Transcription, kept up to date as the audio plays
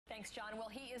Thanks, John. Well,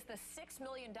 he is the $6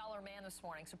 million man this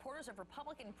morning. Supporters of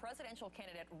Republican presidential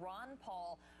candidate Ron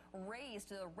Paul raised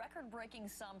the record-breaking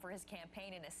sum for his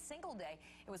campaign in a single day.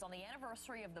 It was on the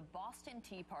anniversary of the Boston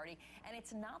Tea Party, and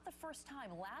it's not the first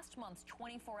time. Last month's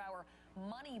 24-hour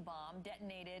money bomb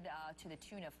detonated to the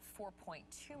tune of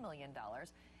 $4.2 million.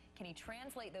 Can he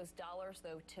translate those dollars,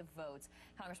 though, to votes?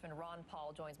 Congressman Ron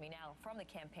Paul joins me now from the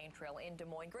campaign trail in Des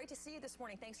Moines. Great to see you this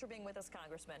morning. Thanks for being with us,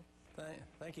 Congressman.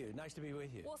 Thank you. Nice to be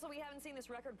with you. Well, so we haven't seen this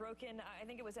record broken. I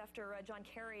think it was after John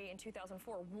Kerry in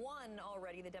 2004 won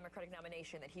already the Democratic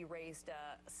nomination that he raised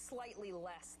slightly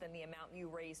less than the amount you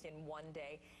raised in one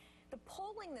day. The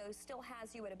polling, though, still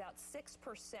has you at about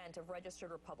 6% of registered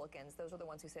Republicans. Those are the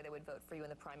ones who say they would vote for you in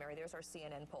the primary. There's our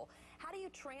CNN poll. How do you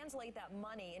translate that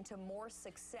money into more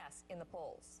success in the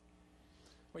polls?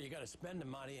 Well, you got to spend the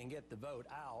money and get the vote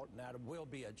out, and that will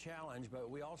be a challenge, but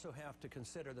we also have to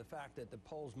consider the fact that the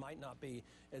polls might not be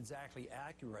exactly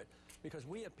accurate, because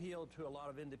we appealed to a lot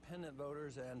of independent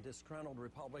voters and disgruntled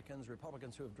Republicans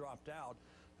who have dropped out,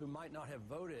 who might not have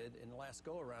voted in the last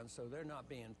go-around, so they're not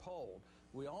being polled.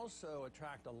 We also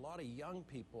attract a lot of young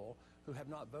people who have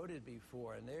not voted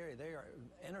before, and they are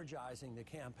energizing the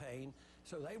campaign,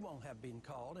 so they won't have been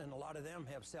called, and a lot of them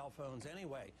have cell phones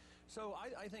anyway. So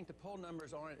I think the poll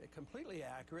numbers aren't completely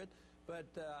accurate, but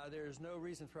there's no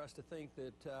reason for us to think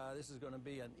that this is going to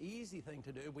be an easy thing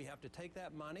to do. We have to take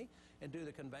that money and do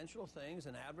the conventional things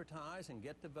and advertise and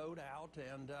get the vote out,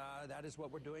 and that is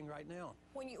what we're doing right now.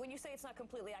 When you say it's not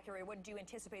completely accurate, what do you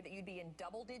anticipate, that you'd be in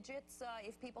double digits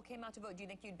if people came out to vote? Do you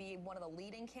think you'd be one of the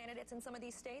leading candidates in some of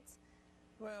these states?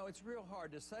 Well, it's real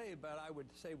hard to say, but I would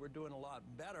say we're doing a lot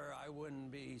better. I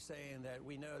wouldn't be saying that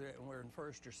we know that we're in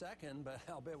first or second, but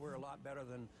I'll bet we're a lot better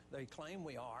than they claim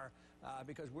we are,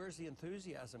 because where's the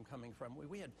enthusiasm coming from?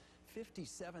 We had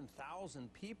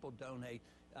 57,000 people donate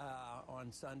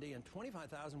on Sunday, and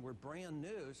 25,000 were brand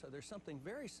new, so there's something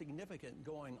very significant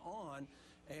going on,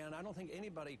 and I don't think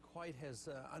anybody quite has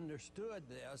understood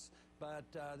this, but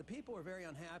the people are very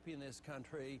unhappy in this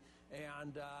country,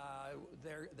 and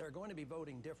they're going to be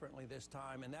voting differently this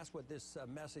time, and that's what this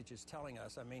message is telling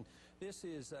us. I mean, this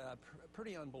is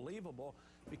pretty unbelievable,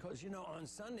 because, you know, on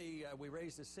Sunday we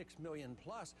raised the $6 million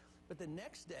plus, but the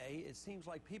next day it seems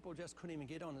like people just couldn't even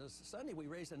get on. This Sunday we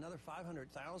raised another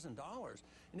 $500,000,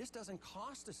 and this doesn't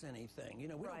cost us anything. You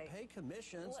know, we don't pay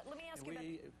commissions. Let me ask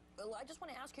you I just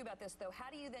want to ask you about this, though.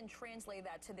 How do you then translate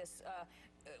that to this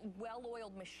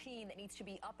well-oiled machine that needs to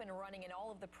be up and running in all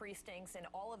of the precincts and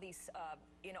all of these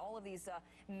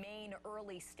main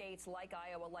early states like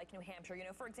Iowa, like New Hampshire? You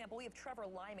know, for example, we have Trevor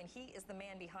Lyman. He is the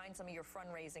man behind some of your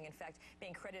fundraising, in fact,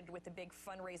 being credited with the big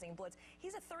fundraising blitz.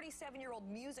 He's a 37-year-old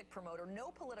music promoter, no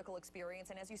political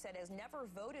experience, and as you said, has never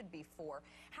voted before.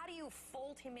 How do you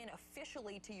fold him in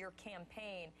officially to your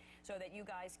campaign so that you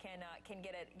guys can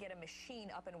get a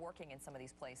machine up and working in some of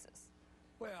these places?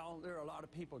 Well, there are a lot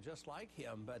of people just like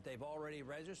him, but they've already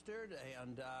registered,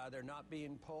 and they're not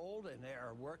being polled, and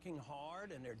they're working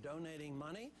hard, and they're donating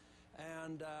money.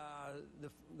 And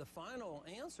the final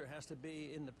answer has to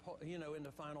be in the in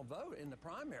the final vote in the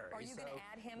primary. Are you going to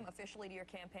add him officially to your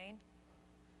campaign?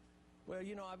 Well,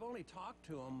 you know, I've only talked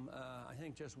to him, I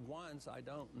think, just once. I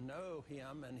don't know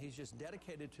him, and he's just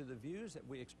dedicated to the views that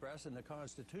we express in the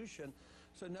Constitution.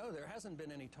 So, no, there hasn't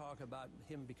been any talk about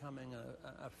him becoming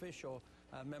an official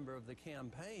member of the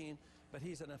campaign, but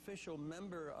he's an official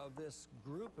member of this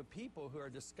group of people who are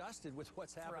disgusted with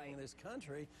what's happening in this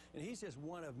country, and he's just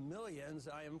one of millions,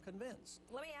 I am convinced.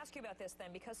 Let me ask you about this, then,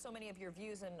 because so many of your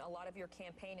views and a lot of your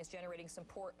campaign is generating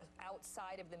support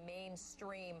outside of the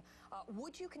mainstream.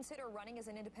 Would you consider running as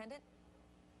an independent?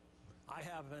 I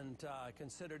haven't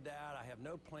considered that. I have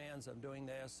no plans of doing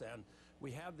this, and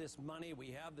we have this money,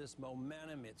 we have this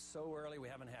momentum. It's so early, we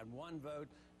haven't had one vote,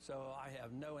 so I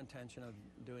have no intention of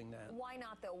doing that. Why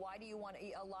not, though? Why do you want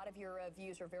a lot of your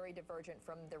views are very divergent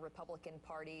from the Republican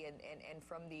Party and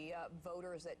from the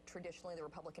voters that traditionally the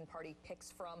Republican Party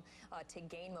picks from to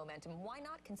gain momentum. Why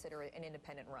not consider an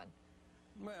independent run?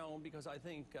 Well, because I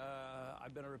think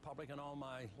I've been a Republican all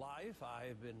my life.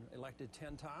 I've been elected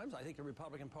 10 times. I think the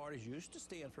Republican parties used to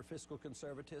stand for fiscal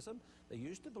conservatism. They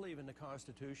used to believe in the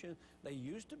Constitution. They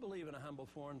used to believe in a humble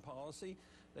foreign policy.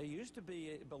 They used to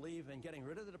believe in getting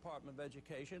rid of the Department of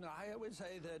Education. I would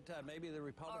say that maybe the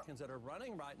Republicans that are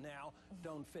running right now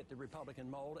don't fit the Republican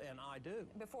mold, and I do.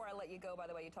 Before I let you go, by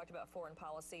the way, you talked about foreign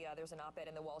policy. There's an op-ed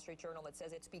in the Wall Street Journal that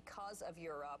says it's because of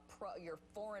your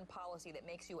foreign policy that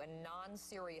makes you a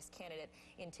non-serious candidate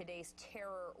in today's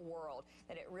terror world,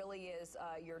 that it really is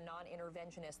your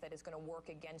non-interventionist that is going to work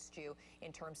against you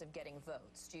in terms of getting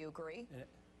votes. Do you agree?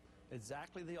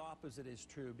 Exactly the opposite is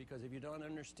true, because if you don't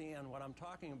understand what I'm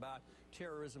talking about,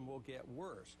 terrorism will get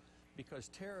worse. Because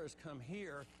terrorists come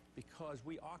here because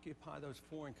we occupy those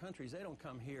foreign countries. They don't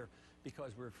come here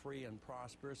because we're free and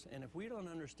prosperous. And if we don't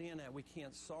understand that, we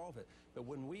can't solve it. But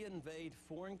when we invade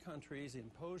foreign countries,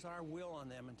 impose our will on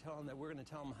them, and tell them that we're going to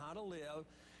tell them how to live,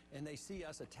 and they see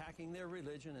us attacking their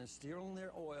religion and stealing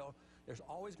their oil, there's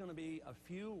always going to be a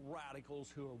few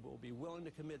radicals who will be willing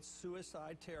to commit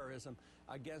suicide terrorism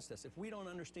against us. If we don't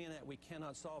understand that, we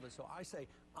cannot solve it. So I say,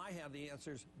 I have the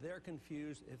answers. They're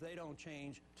confused. If they don't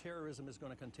change, terrorism is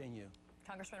going to continue.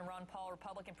 Congressman Ron Paul,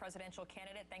 Republican presidential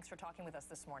candidate, thanks for talking with us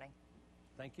this morning.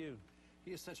 Thank you. He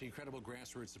has such incredible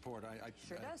grassroots support. I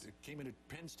came into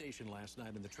Penn Station last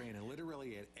night in the train, and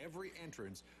literally at every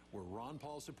entrance were Ron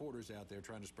Paul supporters out there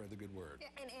trying to spread the good word. Yeah,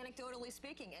 and anecdotally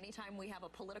speaking, anytime we have a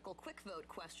political quick vote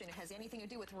question, it has anything to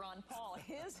do with Ron Paul.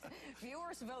 His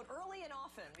viewers vote early and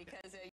often because